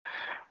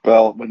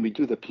Well, when we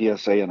do the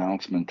PSA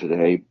announcement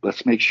today,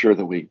 let's make sure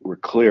that we're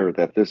clear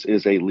that this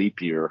is a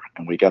leap year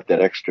and we got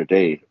that extra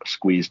day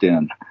squeezed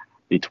in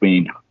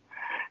between,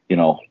 you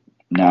know,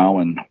 now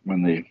and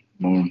when the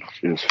moon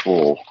is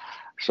full.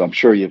 So I'm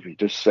sure if you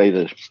just say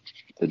the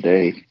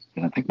day,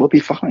 and I think we'll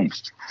be fine.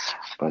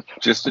 But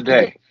just a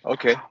day.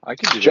 Okay, I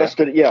can do just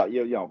that.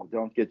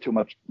 don't get too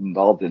much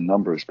involved in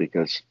numbers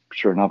because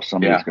sure enough,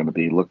 somebody's going to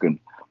be looking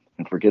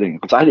and forgetting.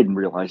 Because I didn't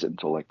realize it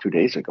until like 2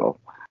 days ago.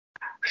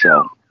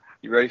 So,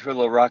 you ready for a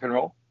little rock and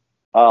roll?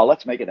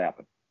 Let's make it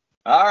happen.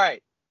 All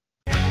right.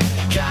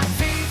 Got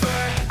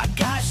fever, I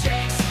got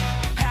shakes,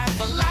 half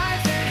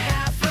alive and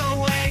half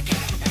awake.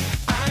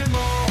 I'm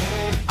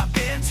old, I've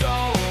been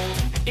told,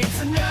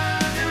 it's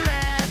another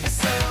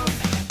episode.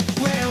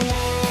 Werewolf,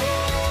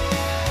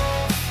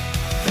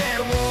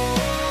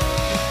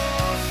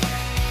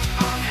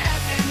 I'm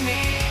having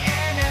me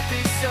an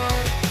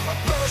episode, a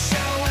pro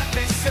show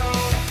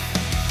episode.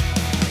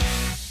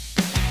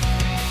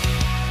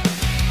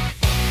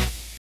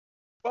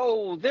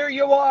 Oh, there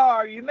you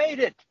are. You made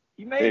it.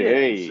 You made it.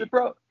 Hey.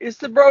 It's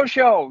the bro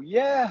show.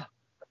 Yeah.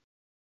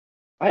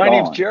 My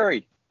name's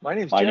Jerry. My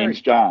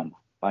name's John.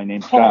 My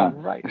name's Oh, John.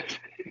 right.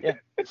 Yeah.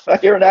 I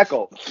hear an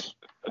echo.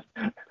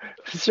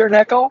 Is there an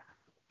echo?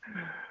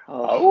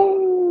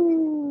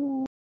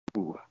 Oh.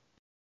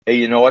 Hey,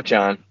 you know what,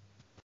 John?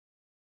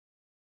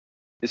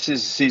 This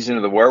is the season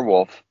of the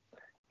werewolf.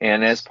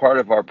 And as part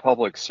of our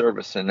public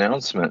service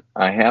announcement,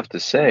 I have to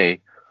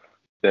say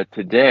that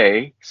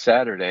today,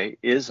 Saturday,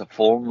 is a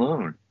full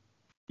moon.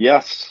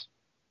 Yes.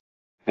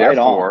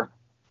 Therefore,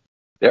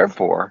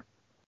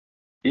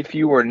 if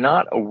you are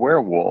not a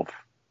werewolf,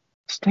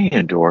 stay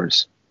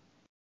indoors.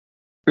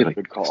 Really,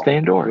 good call. Stay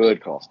indoors.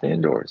 Good call. Stay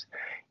indoors.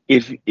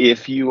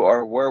 If you are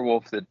a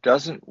werewolf that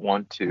doesn't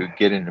want to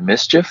get into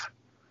mischief,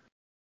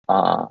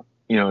 to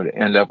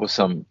end up with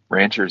some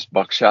rancher's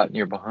buckshot in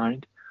your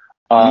behind,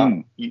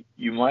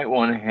 you might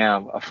want to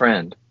have a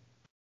friend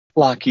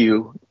lock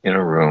you in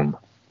a room.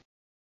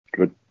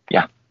 Good.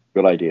 Yeah.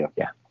 Good idea.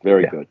 Yeah.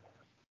 Very good.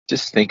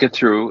 Just think it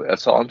through.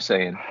 That's all I'm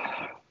saying.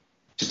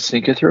 Just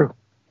think it through.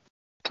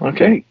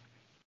 Okay.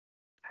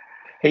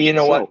 Hey, you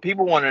know what?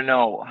 People want to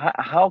know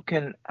how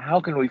can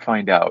we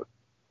find out,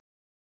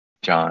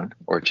 John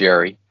or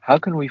Jerry? How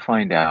can we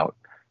find out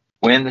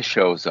when the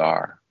shows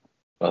are?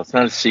 Well, it's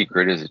not a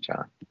secret, is it,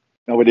 John?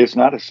 No, it is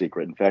not a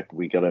secret. In fact,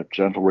 we got a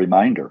gentle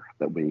reminder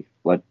that we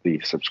let the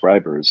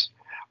subscribers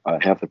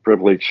have the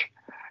privilege,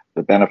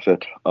 the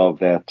benefit of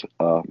that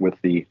with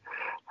the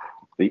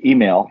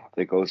email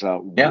that goes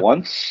out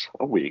once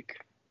a week.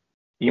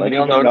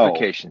 Email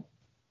notification.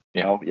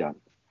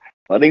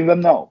 Letting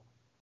them know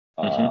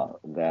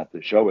that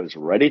the show is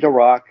ready to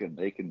rock and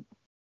they can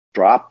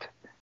drop,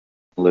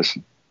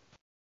 listen.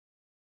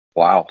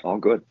 Wow. All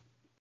good.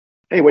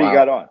 Hey, what you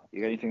got on?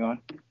 You got anything on?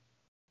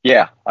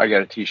 Yeah, I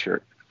got a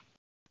T-shirt.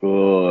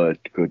 Good.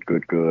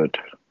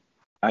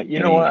 You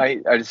know what?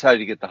 I decided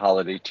to get the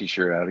holiday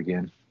T-shirt out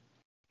again.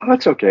 Oh,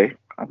 that's okay.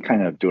 I'm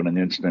kind of doing an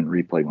instant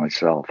replay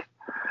myself.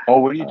 Oh,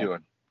 what are you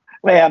doing?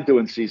 Well, I'm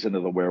doing Season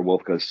of the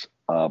Werewolf because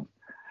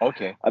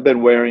okay. I've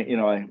been wearing,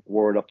 I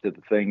wore it up to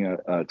the thing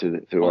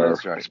to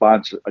our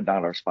sponsor,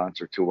 not our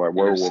sponsor, to our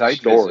werewolf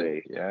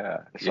story.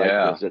 Visit.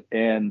 Site visit.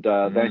 And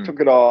then I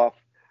took it off,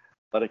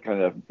 let it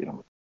kind of,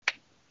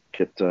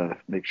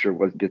 make sure it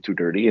wasn't get too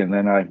dirty. And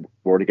then I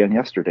wore it again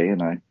yesterday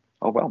and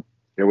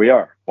here we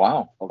are.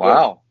 Wow.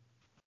 Wow.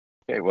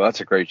 Okay. Well,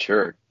 that's a great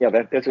shirt. Yeah,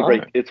 that's a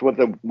great, it's with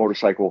the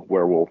motorcycle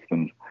werewolf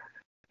and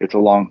it's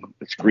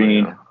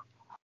green,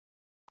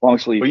 long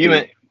sleeve.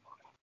 Well,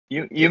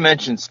 you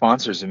mentioned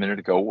sponsors a minute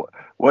ago.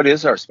 What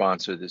is our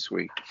sponsor this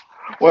week?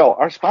 Well,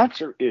 our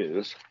sponsor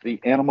is the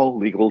Animal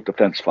Legal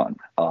Defense Fund.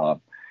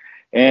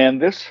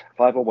 And this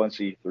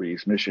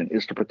 501c3's mission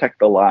is to protect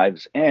the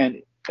lives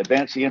and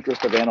advance the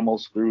interest of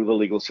animals through the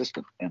legal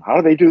system. And how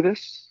do they do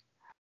this?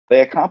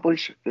 They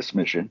accomplish this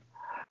mission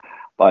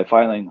by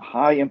filing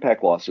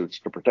high-impact lawsuits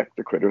to protect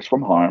the critters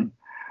from harm,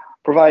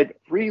 provide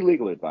free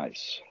legal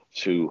advice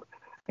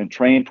and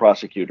train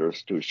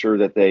prosecutors to ensure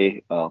that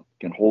they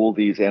can hold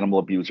these animal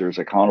abusers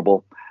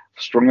accountable,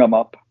 string them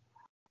up,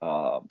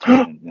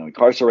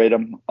 incarcerate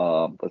them.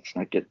 Let's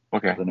not get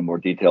into more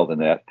detail than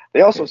that.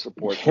 They also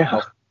support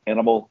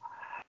animal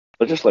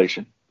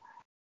legislation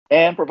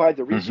and provide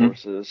the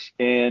resources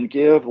and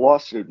give law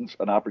students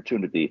an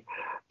opportunity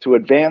to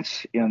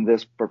advance in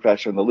this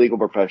profession, the legal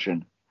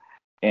profession,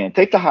 and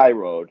take the high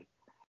road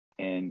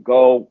and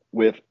go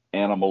with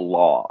animal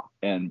law.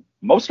 And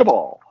most of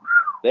all,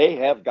 they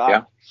have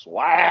got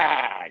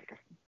swag.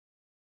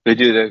 They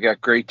do. They've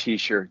got great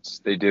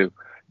T-shirts. They do.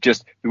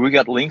 We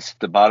got links at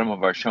the bottom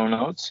of our show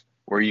notes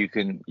where you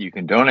can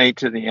donate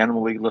to the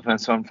Animal Legal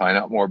Defense Fund, find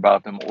out more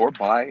about them, or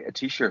buy a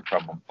T-shirt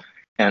from them.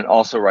 And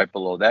also right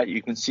below that,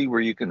 you can see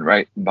where you can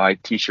buy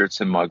T-shirts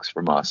and mugs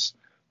from us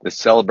to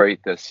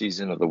celebrate the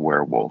season of the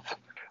werewolf.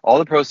 All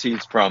the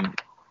proceeds from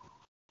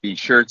the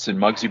shirts and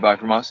mugs you buy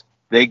from us,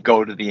 they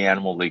go to the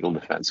Animal Legal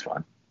Defense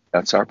Fund.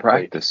 That's our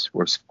practice.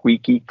 We're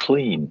squeaky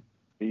clean.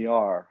 We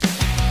are.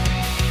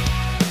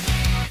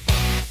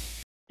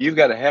 you've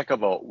got a heck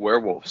of a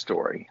werewolf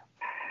story.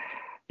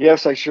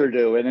 Yes, I sure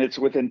do. And it's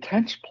with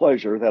intense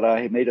pleasure that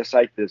I made a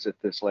site visit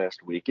this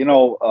last week. I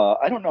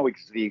don't know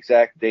the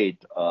exact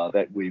date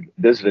that we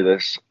visited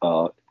this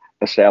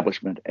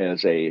establishment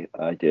I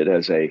did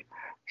as a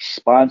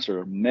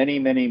sponsor many,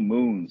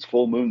 many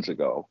full moons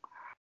ago.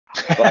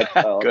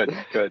 But, Good.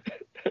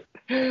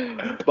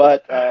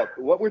 but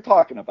what we're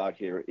talking about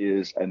here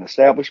is an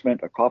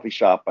establishment, a coffee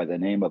shop by the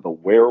name of the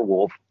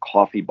Werewolf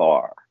Coffee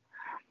Bar.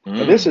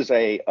 Now, this is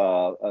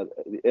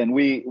and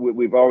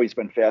we've always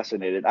been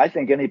fascinated. I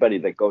think anybody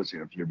that goes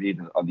here, if you're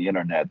reading on the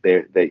internet,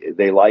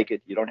 they like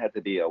it. You don't have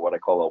to be what I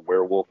call a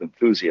werewolf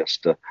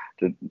enthusiast to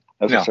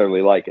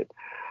necessarily like it.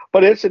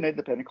 But it's an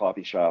independent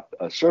coffee shop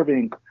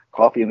serving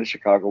coffee in the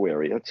Chicago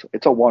area.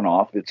 It's a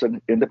one-off. It's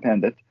an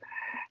independent.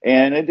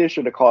 And in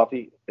addition to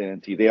coffee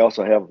and tea, they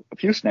also have a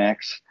few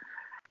snacks.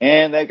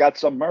 And they got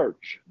some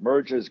merch.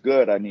 Merch is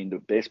good. I mean, the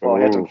baseball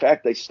hats. In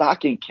fact, a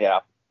stocking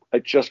cap.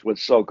 It just was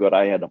so good.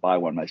 I had to buy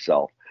one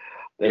myself.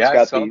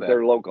 It's got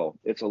their logo.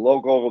 It's a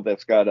logo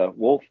that's got a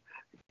wolf,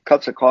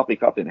 cuts a coffee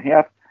cup in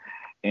half.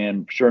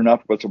 And sure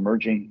enough, what's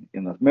emerging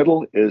in the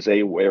middle is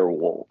a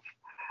werewolf.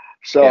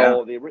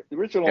 So the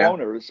original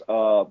owners,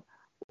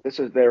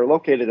 they're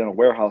located in a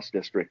warehouse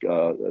district,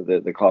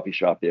 the coffee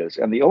shop is.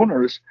 And the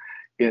owners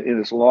in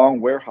this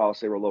long warehouse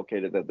they were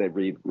located that they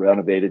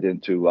renovated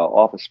into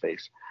office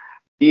space.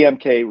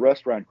 EMK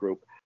Restaurant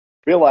Group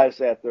realized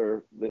that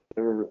their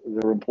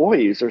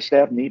employees, their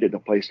staff needed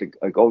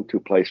a go-to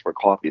place for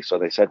coffee. So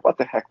they said, what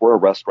the heck, we're a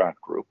restaurant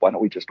group. Why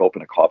don't we just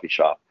open a coffee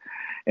shop?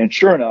 And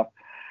sure enough,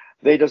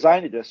 they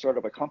designed it as sort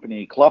of a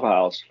company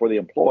clubhouse for the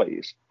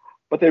employees.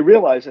 But they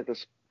realized that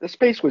the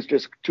space was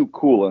just too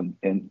cool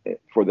and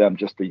for them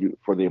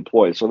for the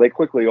employees. So they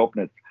quickly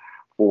opened it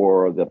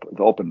for the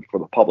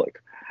public.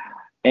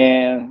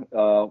 And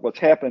what's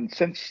happened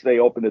since they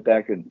opened it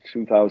back in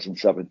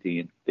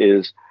 2017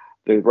 is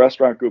the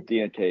restaurant group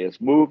DNK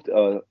has moved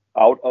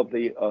out of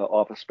the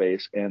office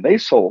space, and they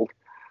sold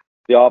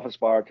the office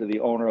bar to the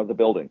owner of the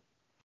building.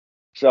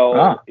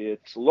 So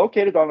it's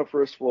located on the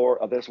first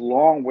floor of this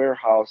long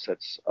warehouse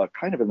that's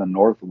kind of in the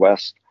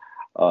northwest,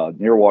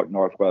 near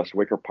Northwest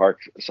Wicker Park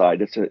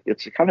side.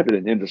 It's kind of in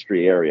an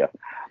industry area.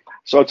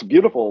 So it's a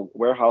beautiful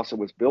warehouse. It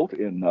was built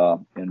in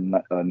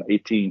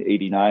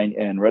 1889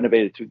 and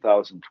renovated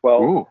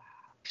 2012. Ooh.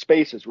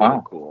 Space is really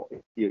cool.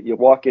 You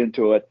walk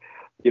into it,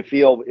 you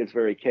feel it's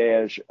very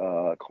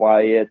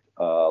quiet.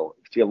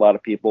 See a lot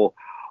of people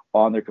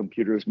on their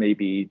computers,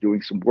 maybe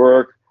doing some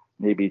work,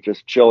 maybe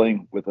just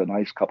chilling with a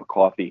nice cup of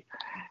coffee.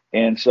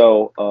 And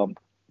so,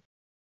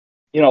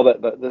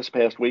 this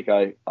past week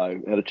I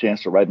had a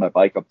chance to ride my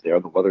bike up there.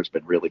 The weather's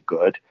been really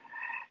good.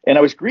 And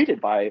I was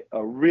greeted by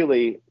a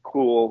really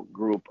cool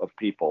group of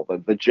people,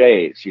 the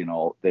Jays,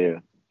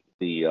 the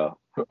staff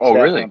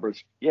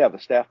members. Yeah, the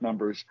staff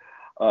members.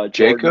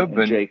 Jacob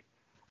and Jake.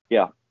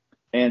 Yeah.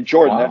 And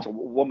Jordan, Wow. that's a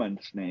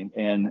woman's name.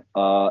 And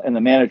the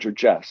manager,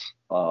 Jess.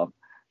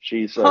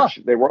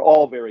 They were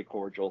all very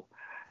cordial.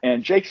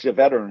 And Jake's a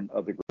veteran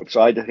of the group. So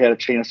I had a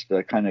chance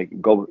to kind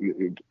of go.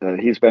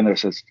 He's been there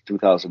since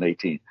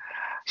 2018.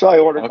 So I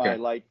ordered my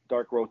light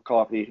dark roast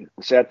coffee,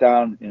 sat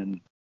down and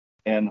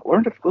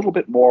learned a little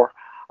bit more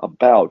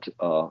about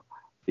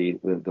the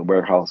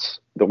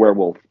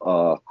werewolf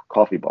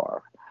coffee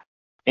bar.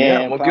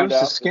 And give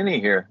us a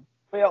skinny here.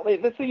 Well,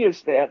 the thing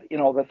is that,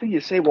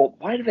 you say, well,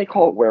 why do they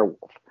call it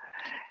werewolf?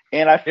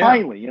 And I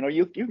finally,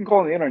 you can go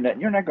on the internet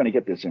and you're not going to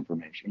get this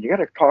information. You got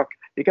to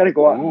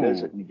go out and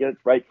visit and get it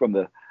right from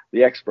the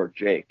expert,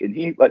 Jake. And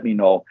he let me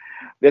know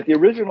that the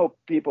original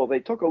people, they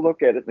took a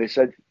look at it and they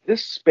said,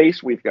 this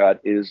space we've got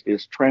is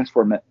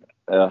transformative.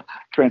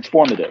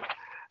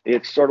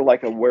 It's sort of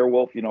like a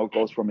werewolf,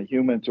 goes from a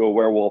human to a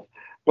werewolf.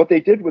 What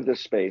they did with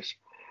this space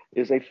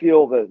is they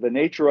feel the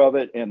nature of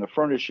it and the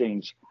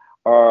furnishings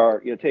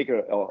are, take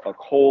a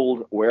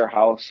cold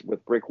warehouse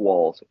with brick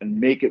walls and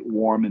make it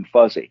warm and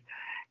fuzzy.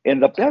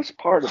 And the best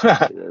part of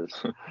it is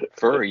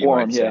furry,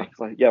 warm, you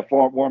might say.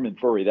 Warm and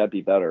furry, that'd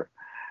be better.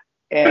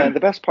 And the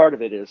best part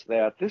of it is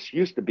that this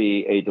used to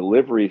be a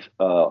delivery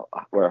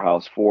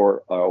warehouse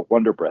for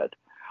Wonder Bread.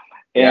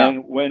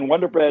 And when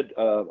Wonder Bread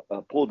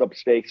pulled up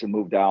stakes and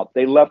moved out,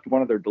 they left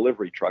one of their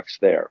delivery trucks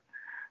there.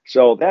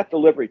 So that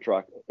delivery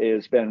truck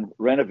has been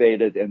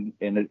renovated and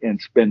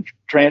it's been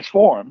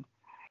transformed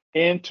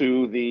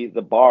into the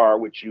bar,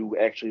 which you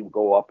actually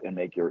go up and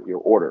make your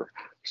order.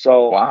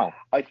 So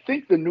I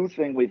think the new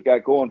thing we've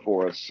got going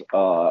for us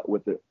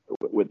with the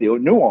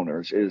new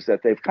owners is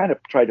that they've kind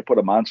of tried to put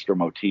a monster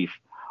motif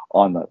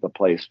on the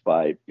place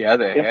by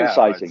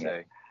emphasizing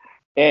it.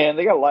 And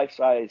they got a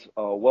life-size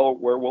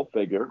werewolf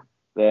figure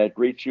that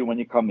greets you when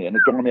you come in.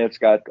 Normally it's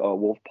got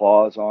wolf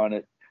paws on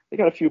it. They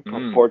got a few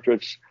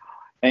portraits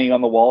hanging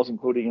on the walls,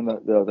 including in the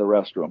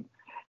restroom.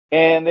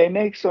 And they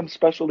make some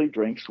specialty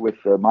drinks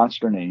with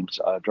monster names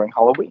during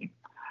Halloween.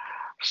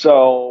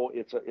 So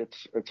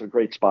it's a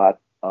great spot.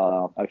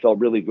 I felt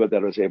really good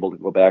that I was able to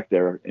go back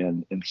there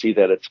and see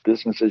that it's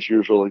business as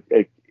usual,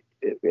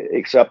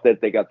 except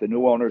that they got the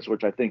new owners,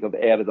 which I think have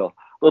added a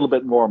little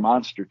bit more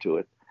monster to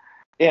it.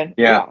 And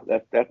Yeah.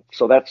 that's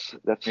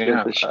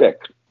Yeah. the shtick.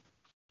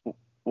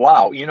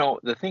 Wow.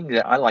 The thing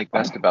that I like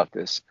best about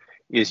this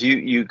is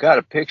you got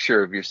a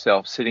picture of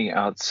yourself sitting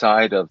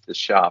outside of the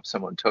shop.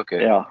 Someone took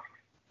it. Yeah.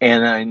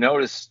 And I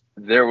noticed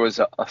there was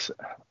a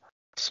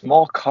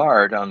small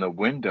card on the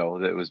window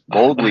that was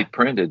boldly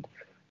printed.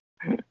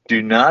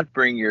 Do not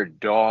bring your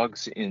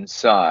dogs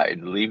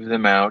inside. Leave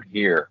them out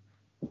here.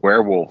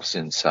 Werewolves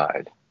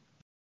inside.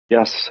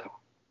 Yes.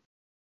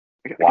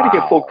 I got to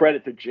give full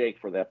credit to Jake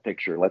for that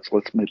picture. Let's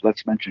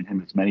mention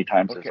him as many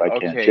times as I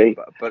can. Okay, Jake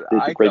but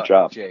did a great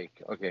job. Jake,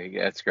 okay,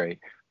 yeah, that's great.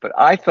 But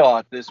I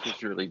thought this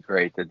was really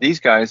great that these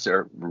guys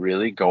are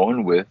really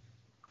going with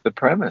the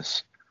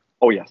premise.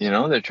 Oh yes.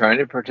 They're trying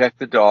to protect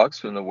the dogs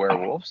from the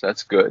werewolves.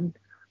 That's good,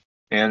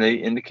 and they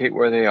indicate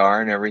where they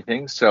are and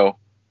everything. So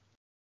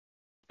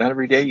not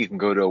every day you can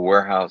go to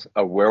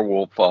a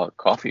werewolf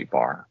coffee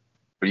bar,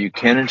 but you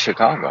can in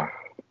Chicago.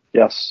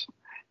 Yes,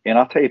 and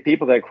I'll tell you,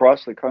 people that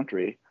cross the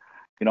country,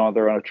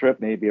 they're on a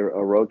trip, maybe a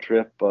road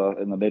trip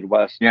in the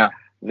Midwest. Yeah.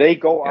 They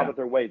go out of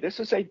their way. This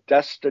is a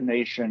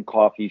destination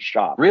coffee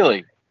shop.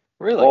 Really?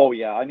 Oh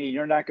yeah. I mean,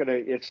 you're not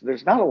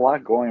there's not a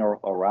lot going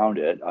around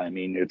it. I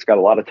mean, it's got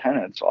a lot of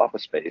tenants,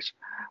 office space.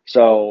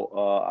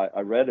 So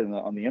I read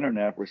on the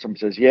internet where someone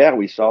says, yeah,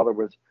 we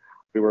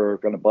were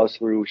going to buzz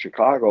through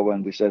Chicago,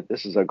 and we said,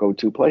 this is a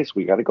go-to place.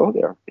 We got to go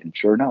there. And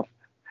sure enough.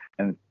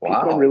 And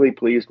people are really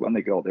pleased when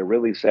they go. They're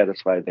really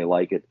satisfied. They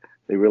like it.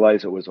 They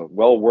realize it was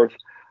well worth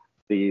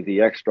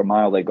the extra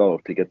mile they go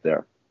to get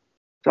there.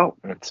 So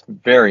it's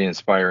very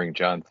inspiring,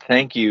 John.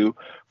 Thank you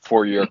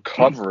for your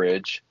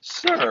coverage,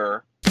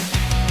 sir.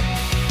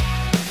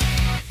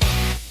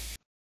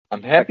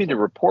 I'm happy to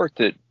report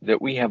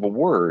that we have a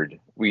word.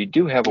 We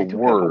do have a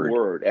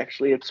word.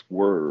 Actually, it's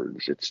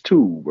words. It's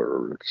two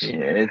words. Yeah,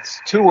 it's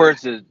two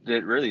words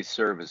that really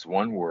serve as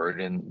one word,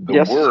 and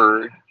the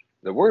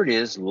word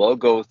is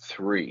logo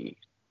 3.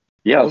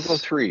 Yes. Logo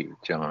 3,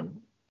 John.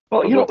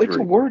 Well, it's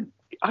a word.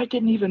 I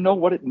didn't even know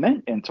what it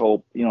meant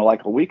until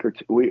like a week or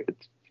two.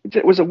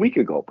 It was a week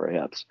ago,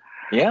 perhaps.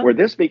 Yeah. Where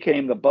this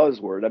became the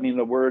buzzword. I mean,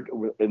 the word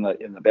in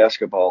the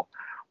basketball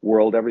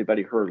world,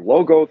 everybody heard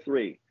logo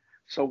 3.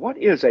 So what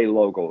is a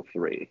logo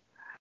 3?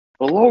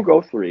 The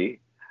logo 3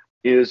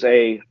 is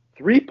a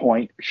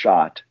 3-point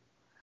shot,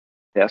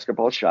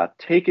 basketball shot,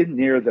 taken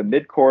near the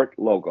midcourt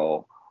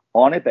logo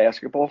on a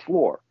basketball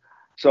floor.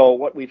 So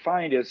what we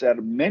find is that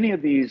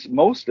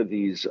most of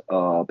these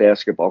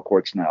basketball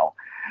courts now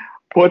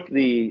put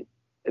the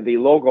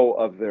logo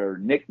of their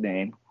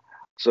nickname,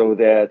 so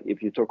that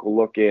if you took a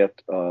look at,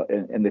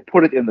 and they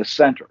put it in the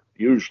center,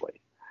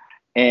 usually.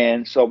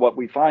 And so what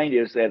we find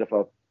is that if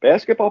a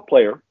basketball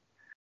player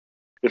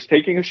is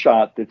taking a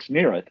shot that's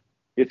near it,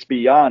 it's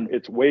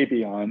way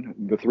beyond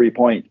the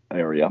 3-point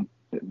area,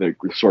 the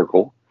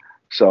circle.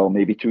 So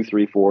maybe 2,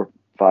 3, 4,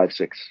 5,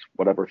 6,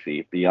 whatever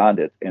feet beyond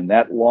it. And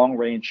that long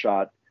range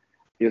shot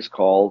is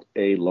called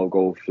a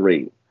logo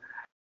 3.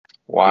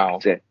 Wow.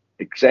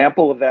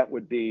 Example of that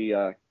would be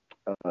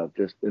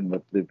just in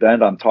the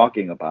event I'm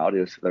talking about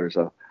there's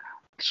a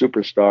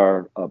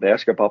superstar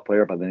basketball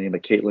player by the name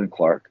of Caitlin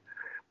Clark,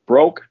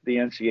 broke the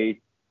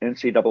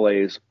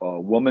NCAA's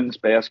women's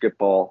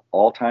basketball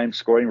all-time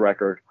scoring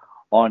record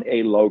on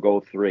a logo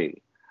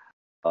 3.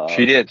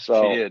 She did.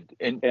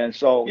 And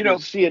so you'll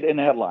see it in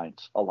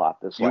headlines a lot.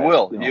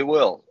 You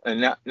will.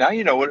 And now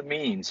you know what it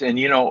means. And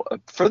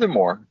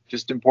furthermore,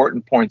 just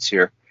important points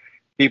here.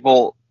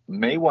 People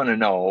may want to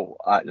know.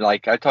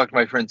 Like I talked to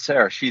my friend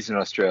Sarah. She's in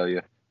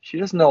Australia. She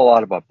doesn't know a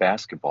lot about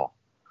basketball,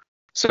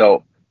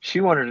 so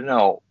she wanted to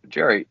know,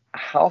 Jerry,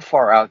 how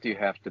far out do you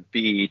have to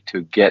be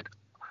to get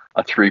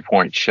a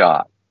 3-point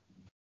shot?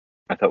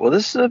 I thought, well,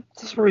 this is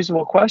a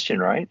reasonable question,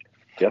 right?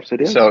 Yes,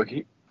 it is. So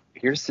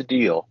here's the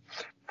deal.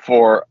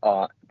 For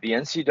the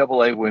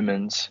NCAA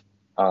women's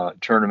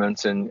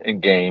tournaments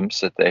and games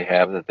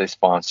that they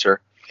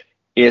sponsor,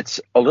 it's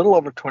a little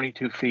over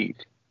 22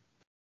 feet.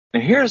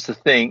 And here's the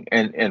thing,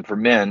 and for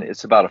men,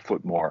 it's about a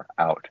foot more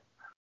out,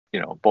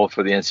 both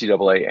for the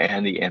NCAA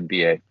and the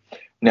NBA.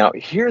 Now,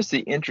 here's the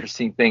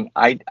interesting thing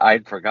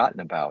I'd forgotten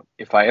about.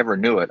 If I ever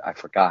knew it, I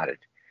forgot it.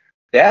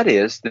 That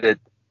is that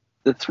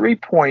the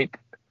 3-point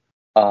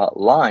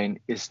line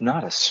is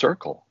not a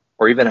circle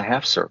or even a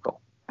half circle.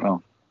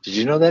 Oh. Did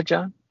you know that,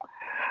 John?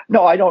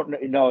 No, I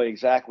don't know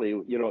exactly.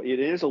 It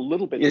is a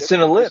little bit. It's an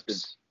ellipse.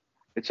 Distance.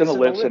 It's an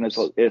ellipse, and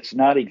it's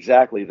not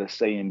exactly the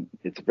same.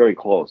 It's very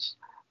close.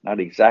 Not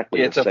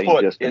exactly the same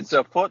distance. It's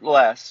a foot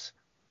less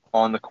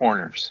on the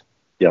corners.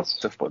 Yes.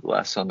 It's a foot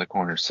less on the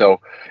corners. So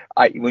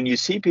when you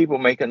see people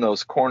making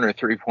those corner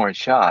 3-point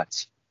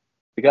shots,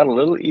 they got a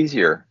little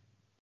easier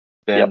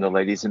than the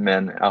ladies and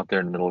men out there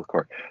in the middle of the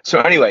court.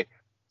 So anyway,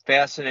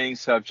 fascinating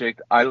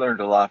subject. I learned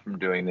a lot from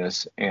doing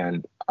this,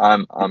 and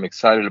I'm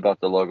excited about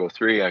the logo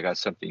 3. I got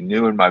something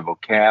new in my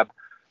vocab.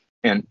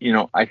 And,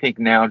 I think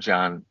now,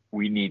 John,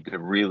 we need to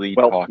really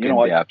talk in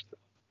depth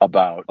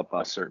about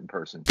a certain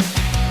person.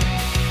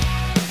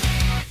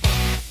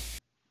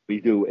 We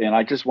do. And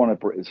I just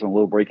want to, it's a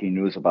little breaking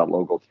news about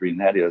logo 3,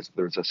 and that is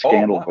there's a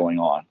scandal going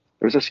on.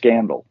 There's a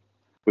scandal.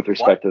 with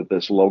respect to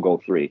this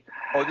logo 3.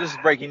 Oh, this is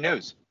breaking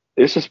news.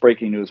 This is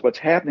breaking news. What's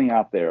happening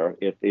out there,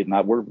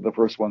 not we're the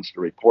first ones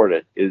to report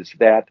it, is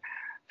that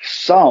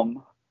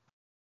some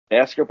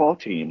basketball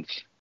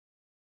teams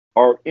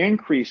are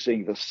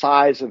increasing the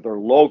size of their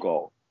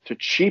logo to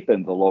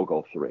cheapen the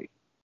logo 3. In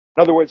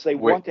other words, they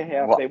want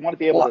to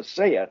be able to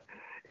say it,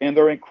 and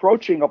they're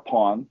encroaching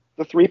upon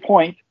the 3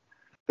 point,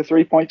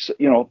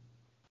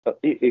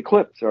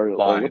 eclipse or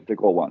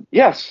elliptical one.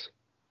 Yes,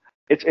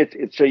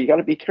 it's so you got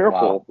to be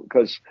careful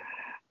because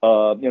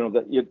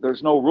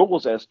there's no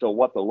rules as to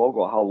what the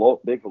logo, how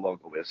big the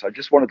logo is. I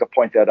just wanted to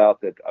point that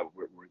out that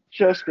we're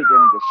just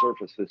beginning to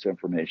surface this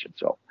information.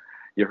 So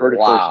you heard it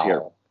first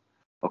here.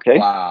 Okay.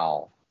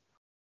 Wow.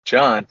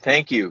 John,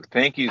 thank you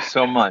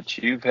so much.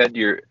 You've had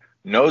your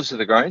nose to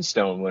the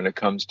grindstone when it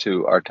comes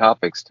to our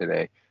topics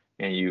today,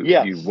 and you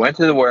went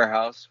to the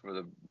warehouse for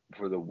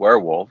the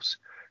werewolves,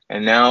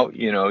 and now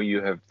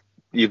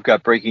you've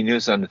got breaking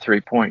news on the 3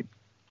 point.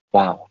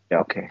 Wow.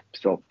 Yeah. Okay.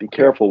 So be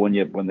careful when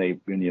they say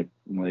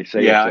it's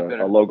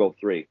a logo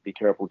 3. Be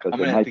careful because I'm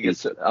gonna have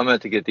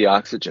to get the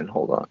oxygen.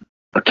 Hold on.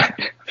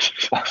 Okay.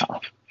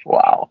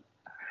 Wow.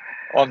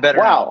 Oh, I'm better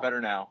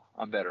now.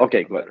 I'm better.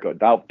 Okay.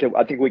 Good. Now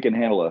I think we can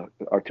handle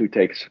our 2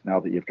 takes now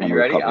that you've kind of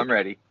recovered. I'm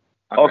ready.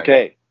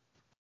 Okay.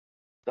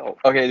 So.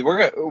 Okay,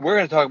 we're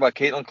gonna talk about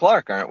Caitlin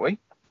Clark, aren't we?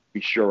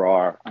 We sure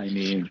are. I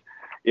mean,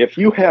 if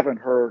you haven't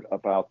heard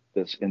about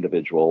this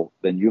individual,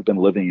 then you've been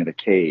living in a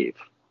cave.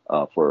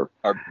 For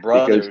our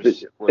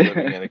brothers were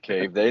living in a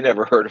cave. They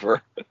never heard of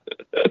her.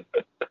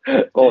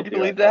 Can you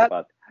believe that?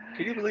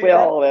 Can you believe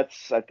that? Well,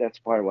 that's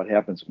part of what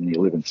happens when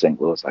you live in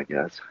St. Louis, I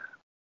guess.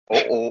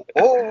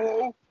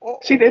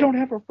 See, they don't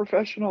have a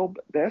professional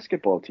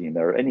basketball team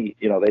there.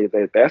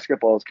 They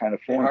basketball is kind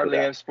of foreign. They hardly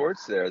have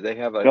sports there. They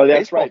have a that's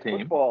baseball right. team.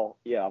 Football,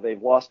 yeah,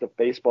 they've lost a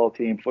baseball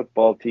team,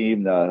 football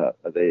team.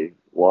 They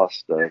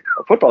lost a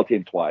football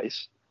team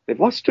twice. They've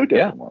lost 2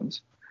 different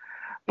ones.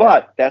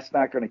 But that's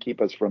not going to keep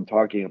us from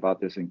talking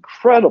about this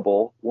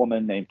incredible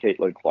woman named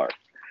Caitlin Clark.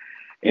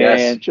 Yes.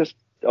 And just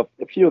a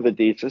few of the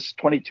deets. This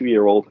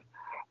 22-year-old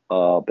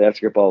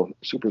basketball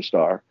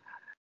superstar.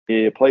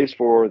 He plays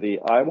for the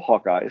Iowa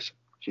Hawkeyes.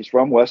 She's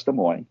from West Des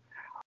Moines.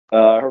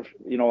 Her,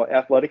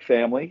 athletic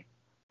family.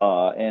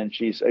 And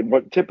she's a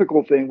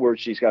typical thing where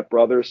she's got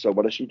brothers. So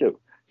what does she do?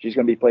 She's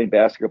going to be playing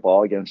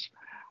basketball against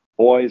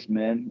boys,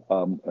 men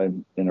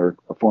in her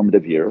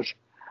formative years.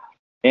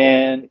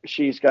 And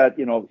she's got,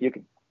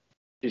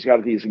 she's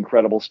got these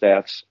incredible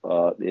stats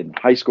in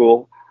high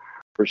school,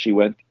 where she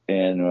went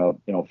and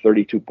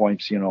 32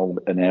 points,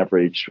 an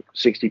average,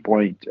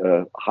 60-point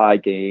high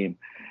game,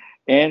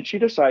 and she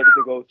decided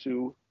to go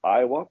to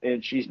Iowa,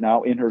 and she's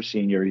now in her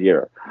senior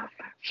year.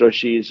 So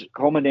she's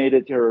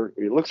culminated her.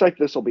 It looks like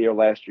this will be her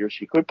last year.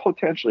 She could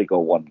potentially go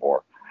one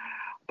more,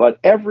 but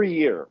every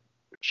year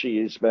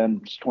she's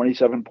been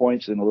 27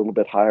 points and a little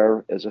bit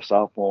higher as a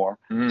sophomore,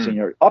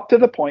 senior, up to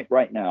the point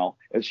right now,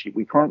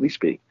 we currently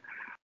speak,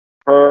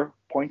 her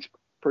points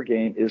per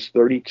game is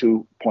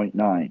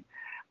 32.9.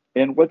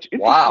 And what's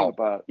interesting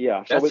about,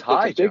 so it's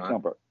a big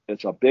number.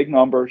 It's a big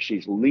number.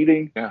 She's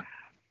leading. Yeah.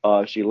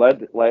 She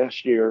led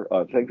last year.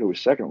 I think it was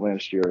second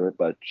last year,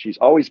 but she's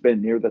always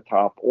been near the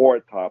top or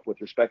at top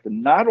with respect to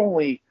not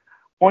only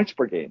points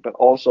per game, but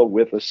also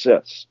with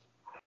assists.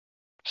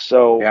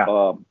 So,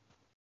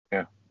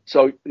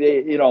 So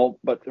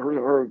but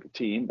her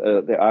team,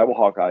 the Iowa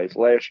Hawkeyes,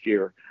 last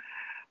year,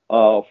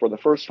 for the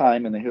first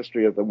time in the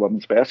history of the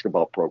women's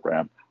basketball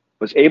program,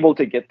 was able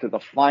to get to the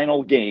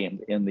final game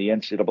in the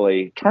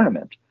NCAA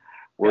tournament,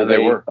 where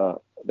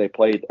they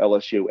played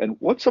LSU. And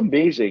what's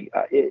amazing,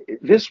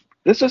 this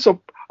is a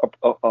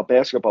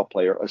basketball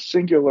player, a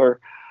singular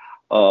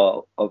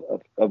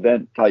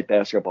event type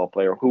basketball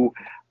player who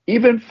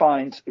even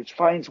finds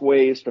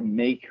ways to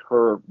make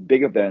her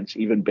big events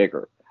even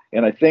bigger.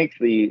 And I think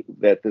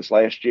that this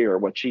last year,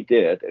 what she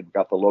did and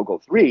got the logo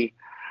 3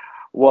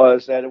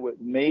 was that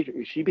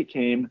she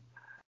became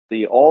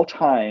the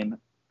all-time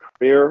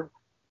career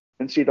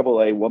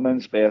NCAA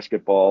women's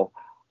basketball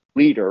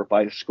leader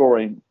by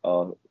scoring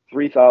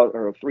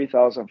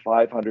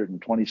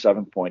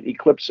 3,527 point,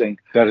 eclipsing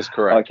that is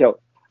correct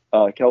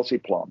Kelsey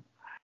Plum.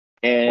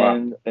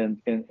 And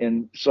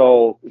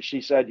so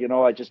she said,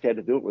 I just had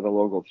to do it with a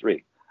logo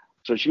 3.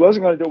 So she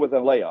wasn't going to do it with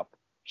a layup.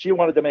 She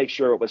wanted to make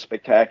sure it was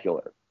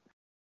spectacular.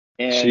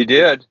 And she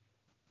did.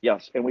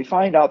 Yes, and we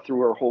find out through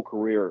her whole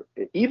career,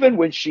 even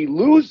when she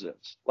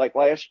loses, like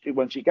last year,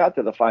 when she got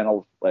to the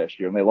final last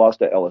year and they lost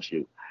to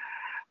LSU,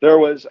 there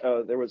was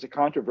a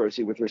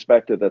controversy with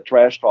respect to the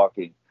trash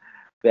talking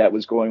that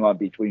was going on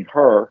between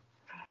her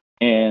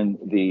and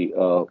the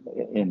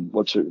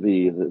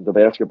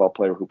basketball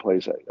player who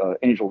plays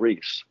Angel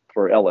Reese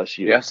for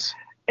LSU. Yes.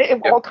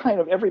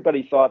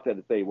 Everybody thought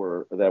that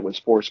that was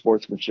for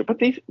sportsmanship, but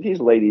these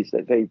ladies,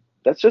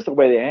 that's just the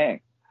way they hang.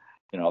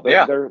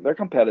 They're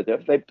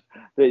competitive. They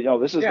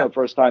this is the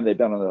first time they've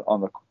been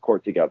on the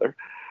court together,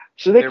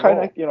 so they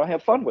kind of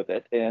have fun with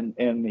it, and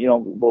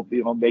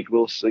we'll make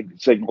little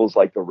signals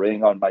like the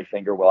ring on my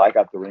finger. Well, I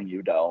got the ring,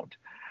 you don't,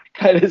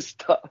 kind of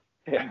stuff.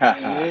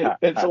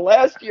 And so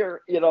last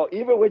year,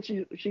 even when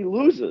she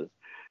loses,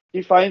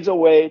 she finds a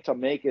way to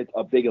make it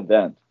a big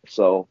event.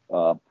 So,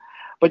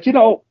 but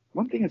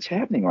one thing that's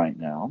happening right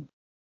now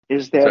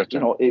is that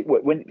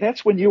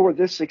when you were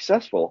this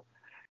successful,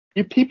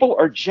 people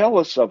are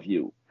jealous of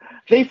you.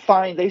 They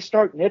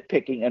start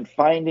nitpicking and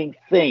finding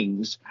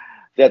things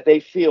that they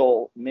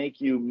feel make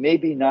you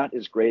maybe not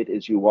as great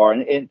as you are.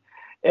 And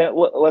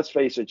let's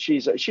face it,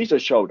 she's a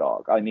show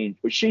dog. I mean,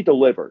 she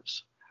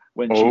delivers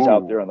when she's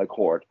out there on the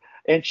court,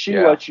 and she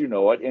lets you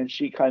know it. And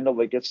she kind of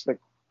like gets the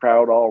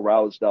crowd all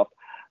roused up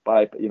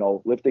by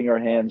lifting her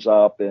hands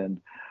up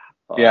and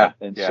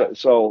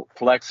so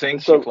flexing.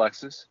 So she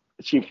flexes.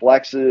 She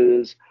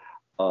flexes.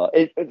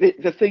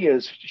 The thing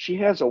is, she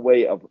has a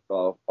way of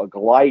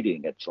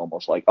gliding. It's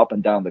almost like up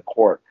and down the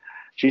court.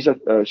 She's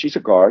a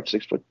guard,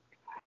 6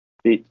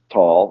 feet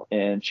tall,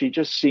 and she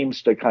just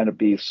seems to kind of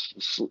be,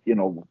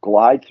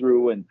 glide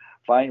through and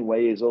find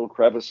ways, little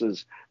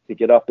crevices to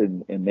get up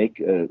and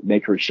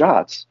make her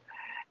shots.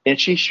 And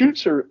she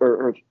shoots her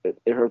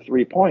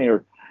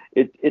 3-pointer.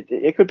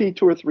 It could be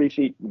 2 or 3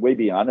 feet way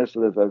beyond as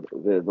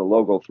the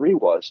logo 3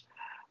 was.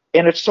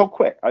 And it's so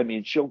quick. I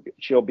mean,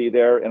 she'll be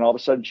there, and all of a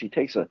sudden she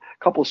takes a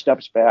couple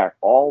steps back,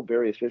 all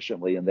very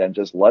efficiently, and then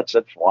just lets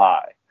it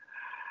fly.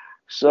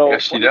 So,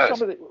 she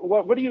does.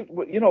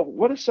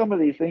 What are some of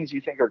the things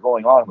you think are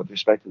going on with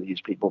respect to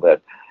these people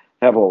that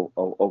have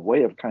a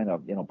way of kind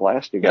of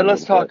blasting? Yeah,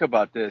 let's talk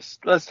about this.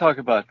 Let's talk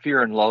about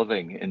fear and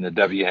loathing in the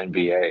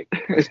WNBA.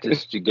 Let's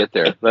just get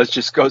there. Let's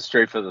just go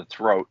straight for the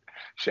throat,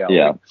 shall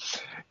we?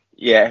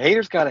 Yeah,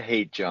 haters gotta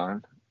hate,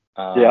 John.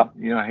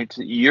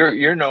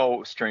 You're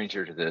no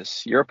stranger to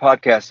this. You're a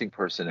podcasting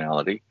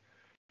personality.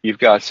 You've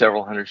got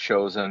several hundred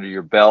shows under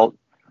your belt.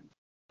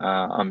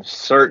 I'm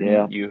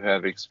certain you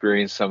have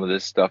experienced some of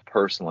this stuff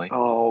personally.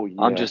 Oh, yeah.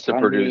 I'm just a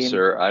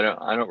producer. I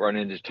don't run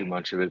into too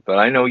much of it, but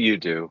I know you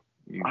do.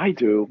 I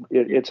do.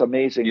 It's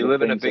amazing. You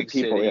live in a big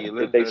city.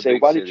 They say,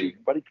 why did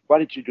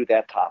you do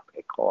that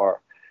topic?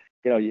 Or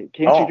can't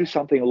you do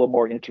something a little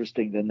more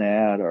interesting than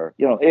that? Or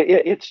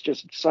it's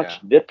just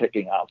such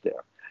nitpicking out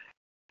there.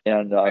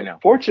 And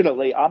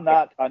fortunately, I'm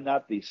not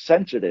the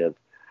sensitive,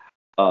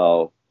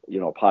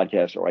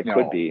 podcaster I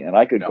could be, and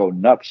I could go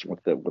nuts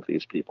with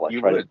these people. I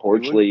try to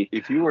cordially.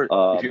 If you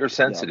were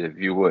sensitive,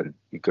 you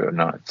go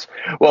nuts.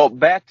 Well,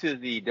 back to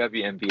the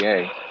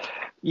WNBA.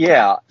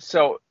 Yeah.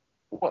 So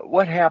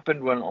what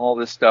happened when all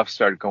this stuff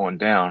started going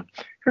down?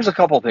 Here's a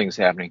couple things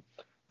happening.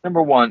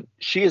 Number one,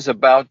 she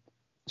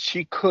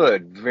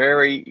could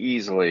very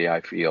easily,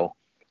 I feel,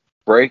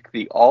 break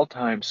the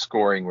all-time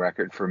scoring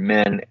record for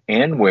men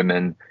and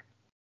women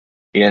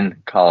in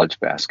college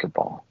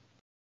basketball.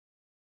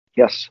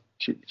 Yes.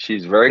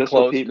 She's very Pistol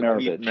close Pete to Maravich.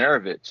 Pete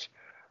Maravich.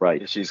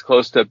 Right. She's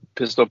close to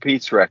Pistol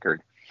Pete's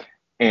record.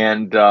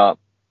 And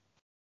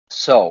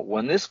so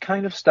when this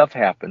kind of stuff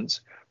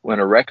happens, when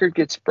a record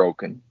gets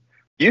broken,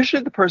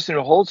 usually the person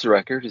who holds the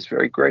record is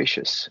very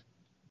gracious.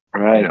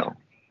 Right.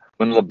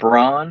 When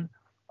LeBron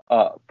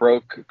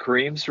broke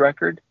Kareem's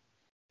record,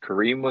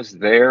 Kareem was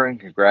there and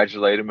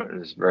congratulated him. It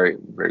was very,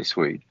 very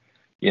sweet.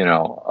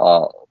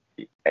 I'm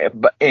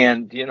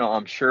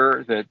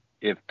sure that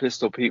if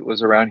Pistol Pete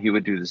was around, he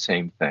would do the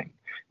same thing.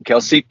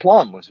 Kelsey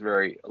Plum was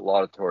very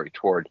laudatory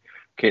toward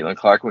Caitlin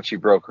Clark when she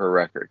broke her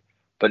record,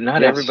 but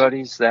not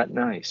everybody's that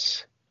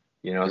nice.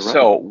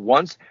 So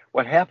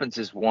what happens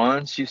is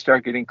once you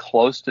start getting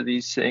close to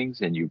these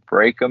things and you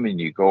break them and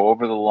you go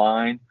over the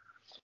line,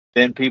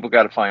 then people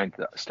got to find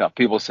stuff.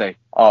 People say,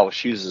 "Oh,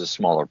 she uses a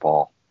smaller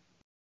ball."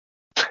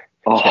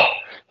 Oh,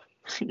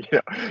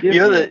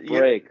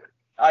 break.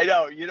 I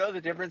know. You know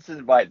the difference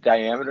in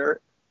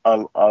diameter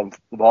of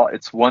the ball?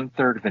 It's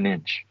 1/3 of an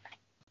inch.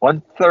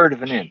 1/3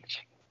 of an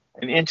inch.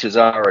 An inch is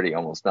already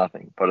almost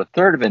nothing, but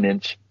 1/3 of an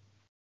inch,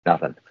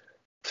 nothing.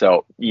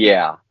 So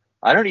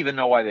I don't even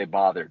know why they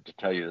bothered, to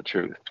tell you the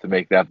truth, to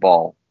make that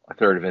ball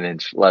 1/3 of an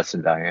inch less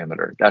in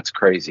diameter. That's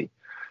crazy.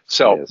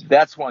 So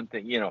that's one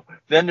thing.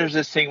 Then there's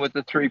this thing with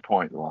the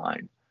 3-point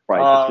line.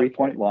 Right, the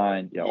 3-point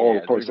line. Yeah.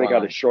 Of course, they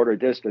got a shorter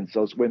distance.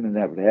 Those women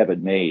have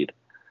it made.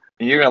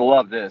 And you're going to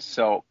love this.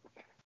 So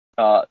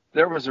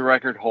there was a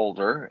record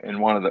holder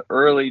and one of the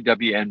early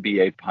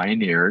WNBA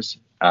pioneers.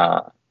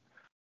 Her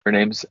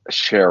name's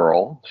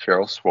Cheryl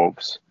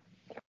Swopes.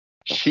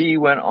 She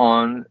went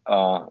on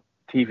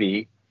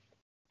TV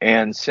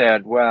and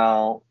said,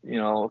 well,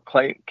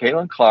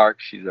 Caitlin Clark,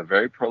 she's a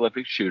very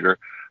prolific shooter.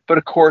 But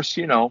of course,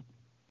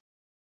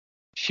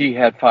 she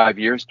had 5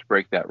 years to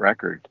break that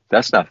record.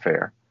 That's not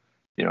fair.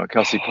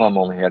 Kelsey Plum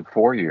only had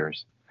 4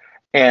 years.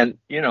 And,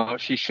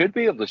 she should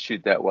be able to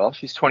shoot that well.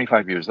 She's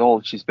 25 years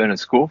old. She's been in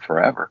school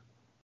forever.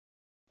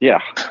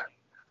 Yeah.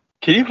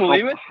 Can you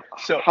believe it?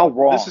 So how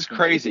wrong? This is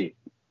crazy.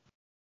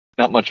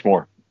 Not much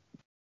more.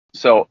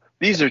 So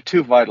these are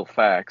two vital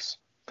facts,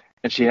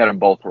 and she had them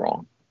both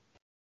wrong.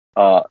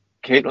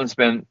 Caitlin's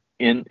been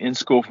in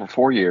school for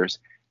 4 years.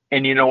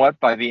 And you know what?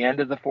 By the end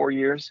of the 4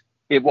 years,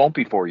 it won't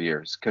be 4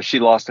 years because she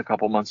lost a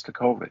couple months to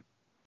COVID.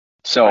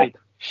 So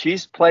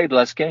she's played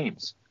less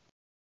games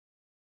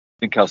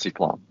than Kelsey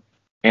Plum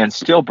and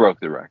still broke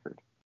the record.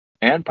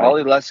 And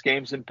probably less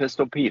games than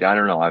Pistol Pete. I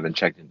don't know. I haven't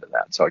checked into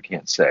that, so I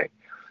can't say.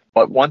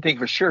 But one thing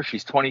for sure,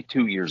 she's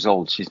 22 years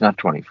old. She's not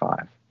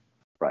 25.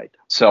 Right.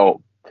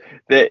 So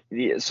the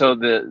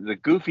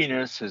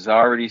goofiness has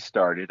already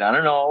started. I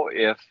don't know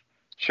if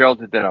Cheryl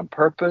did that on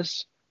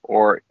purpose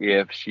or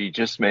if she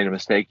just made a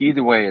mistake.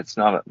 Either way, it's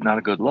not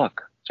a good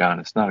look, John.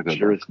 It's not a good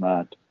Sure, look. it's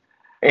not.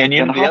 And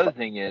And the other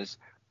thing is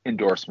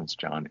endorsements,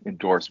 John.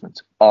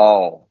 Endorsements.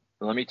 Oh,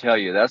 let me tell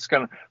you,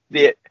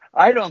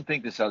 I don't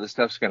think this other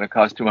stuff's gonna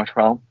cause too much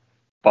problem,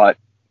 but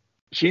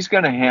she's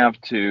gonna have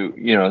to,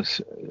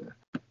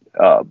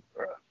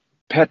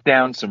 pet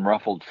down some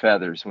ruffled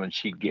feathers when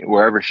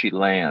wherever she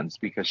lands,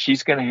 because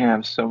she's gonna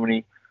have so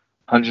many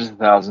hundreds of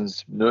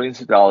thousands, millions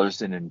of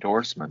dollars in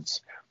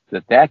endorsements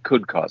that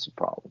could cause a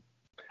problem.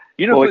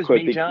 You know, if it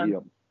was me,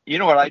 John, you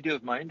know what I do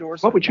with my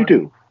endorsement? What would you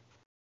do?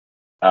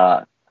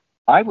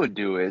 I would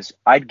do is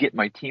I'd get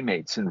my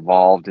teammates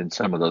involved in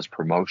some of those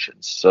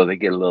promotions so they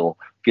get to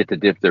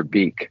dip their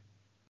beak.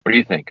 What do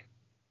you think?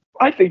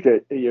 I think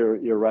that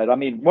you're right. I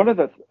mean,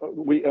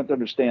 we have to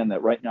understand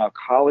that right now,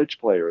 college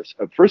players.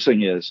 First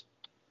thing is,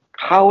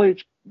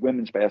 college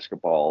women's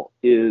basketball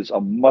is a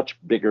much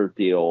bigger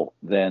deal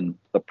than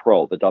the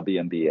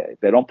WNBA.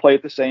 They don't play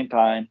at the same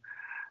time.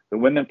 The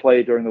women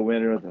play during the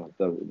winter.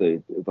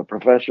 The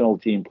professional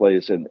team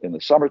plays in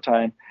the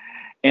summertime,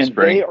 and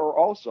Spring. they are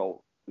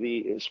also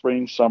the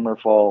spring, summer,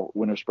 fall,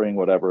 winter, spring,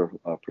 whatever.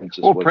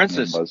 Princess. Oh,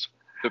 Name was.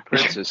 The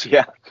princess,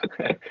 yeah.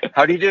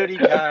 How do you do it,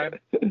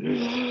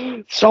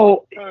 time?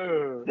 So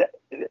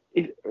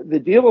the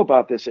deal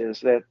about this is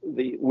that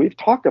we've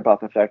talked about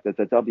the fact that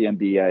the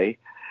WNBA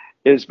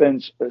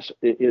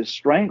is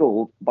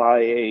strangled by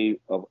a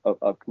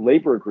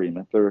labor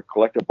agreement, their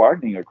collective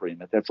bargaining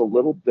agreement. That's been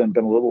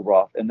a little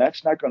rough, and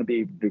that's not going to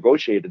be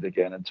negotiated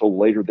again until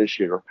later this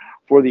year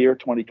for the year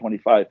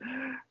 2025.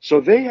 So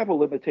they have a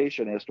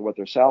limitation as to what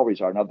their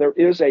salaries are. Now there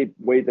is a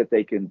way that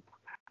they can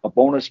a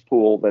bonus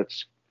pool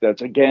that's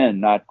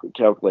again not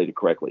calculated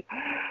correctly.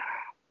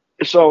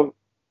 So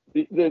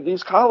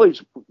these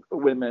college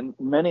women,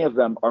 many of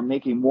them are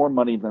making more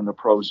money than the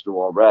pros do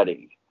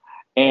already.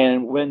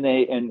 And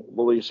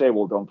you say,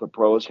 well, don't the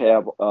pros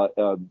have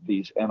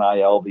these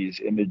NIL, these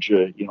image,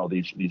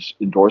 these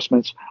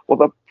endorsements? Well,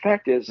 the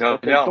fact is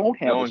that they don't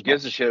have. No one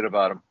gives a shit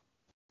about them.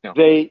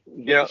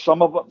 No.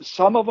 Some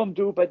of them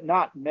do, but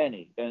not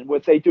many. And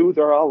what they do,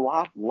 there are a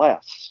lot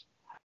less.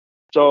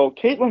 So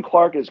Caitlin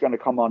Clark is going to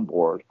come on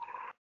board,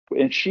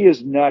 and she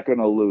is not going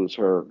to lose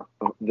her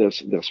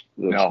this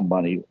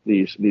money,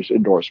 these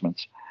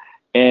endorsements,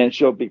 and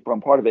she'll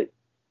become part of it.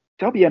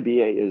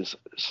 WNBA is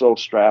so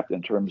strapped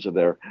in terms of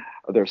their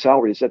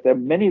salaries that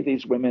many of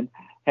these women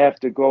have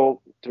to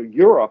go to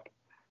Europe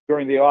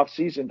during the off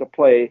season to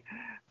play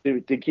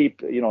to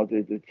keep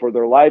for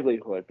their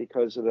livelihood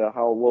because of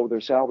how low their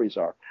salaries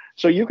are.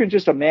 So you can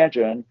just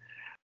imagine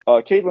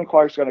Caitlin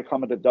Clark's going to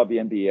come into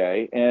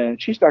WNBA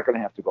and she's not going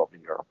to have to go to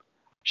Europe.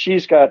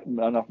 She's got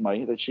enough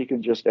money that she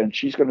can and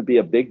she's going to be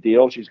a big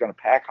deal. She's going to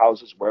pack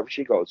houses wherever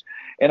she goes.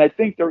 And I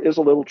think there is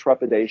a little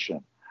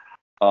trepidation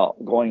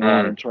going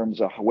on in terms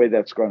of the way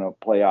that's going to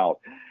play out.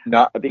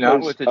 Not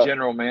with the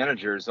general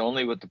managers,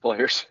 only with the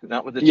players.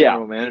 Not with the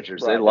general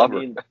managers. Right. They love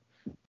her.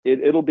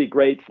 It'll be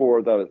great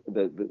for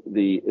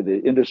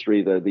the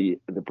industry,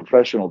 the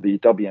professional, the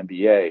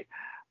WNBA,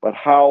 but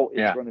how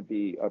it's going to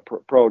be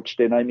approached.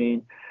 And I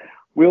mean,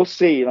 we'll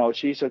see.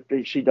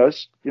 She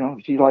likes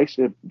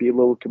to be a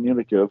little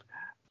communicative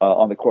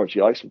on the court.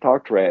 She likes to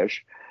talk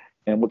trash,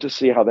 and we'll just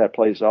see how that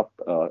plays up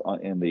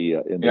in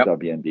the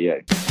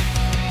WNBA.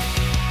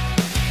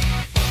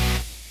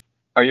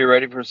 Are you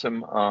ready for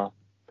some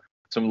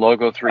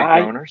Logo 3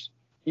 groaners?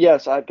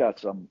 Yes, I've got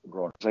some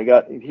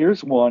groaners.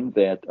 Here's one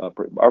that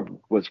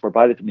was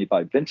provided to me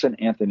by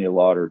Vincent Anthony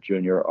Lauder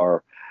Jr.,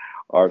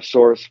 our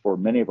source for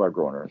many of our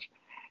groaners.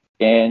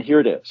 And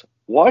here it is.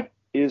 What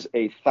is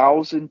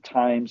 1,000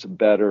 times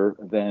better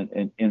than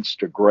an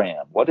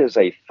Instagram? What is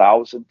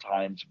 1,000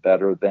 times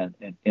better than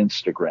an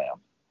Instagram?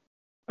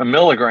 A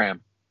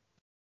milligram.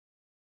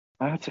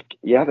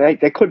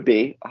 That could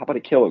be. How about a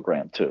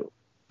kilogram too?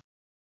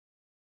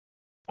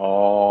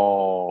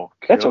 Oh,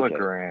 that's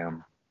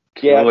kilogram.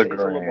 Okay. Yeah, it's a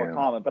little more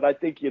common, but I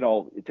think you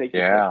take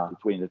the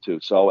between the two.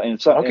 So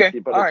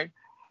all right.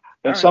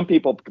 Some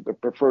people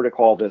prefer to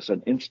call this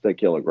an insta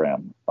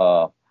kilogram,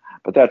 but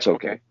that's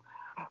okay.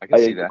 I can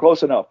see that.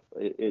 Close enough.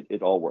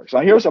 It all works. Now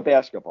here's a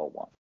basketball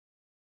one.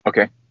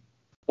 Okay.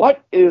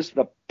 What is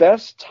the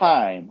best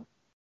time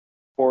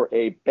for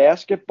a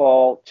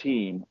basketball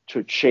team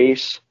to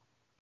chase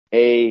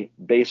a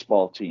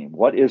baseball team?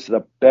 What is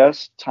the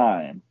best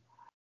time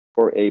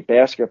for a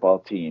basketball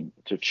team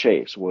to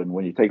chase?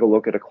 When you take a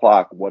look at a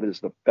clock, what is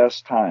the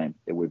best time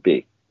it would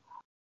be?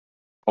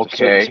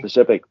 Okay.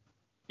 Specific.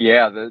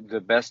 Yeah,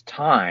 the best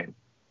time.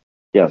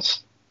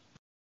 Yes.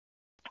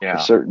 Yeah.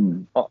 A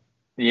certain.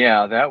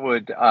 Yeah, that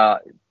would.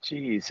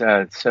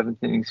 7th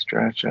inning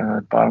stretch,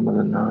 bottom of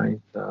the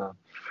ninth.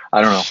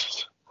 I don't know.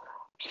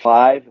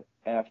 5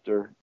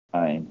 after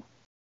 9.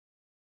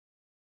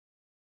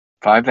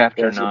 5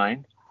 after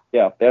 9.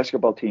 Yeah,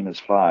 basketball team is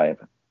 5.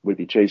 would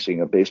be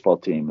chasing a baseball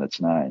team that's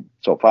 9.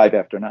 So 5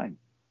 after 9.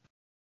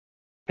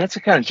 That's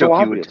the kind of So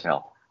joke you would obvious.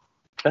 tell.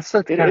 That's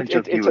the kind of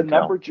joke you It's a would tell.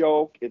 number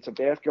joke. It's a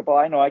basketball.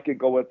 I know I could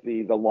go with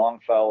the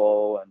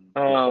Longfellow and the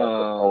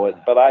poet,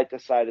 Oh. but I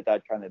decided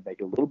I'd kind of make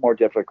it a little more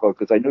difficult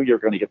because I knew you were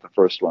going to get the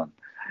first one.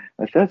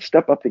 I said,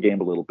 step up the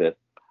game a little bit.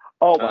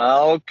 Oh,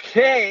 well,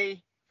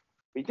 Okay.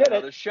 we did it.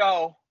 Another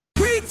show.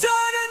 We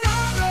done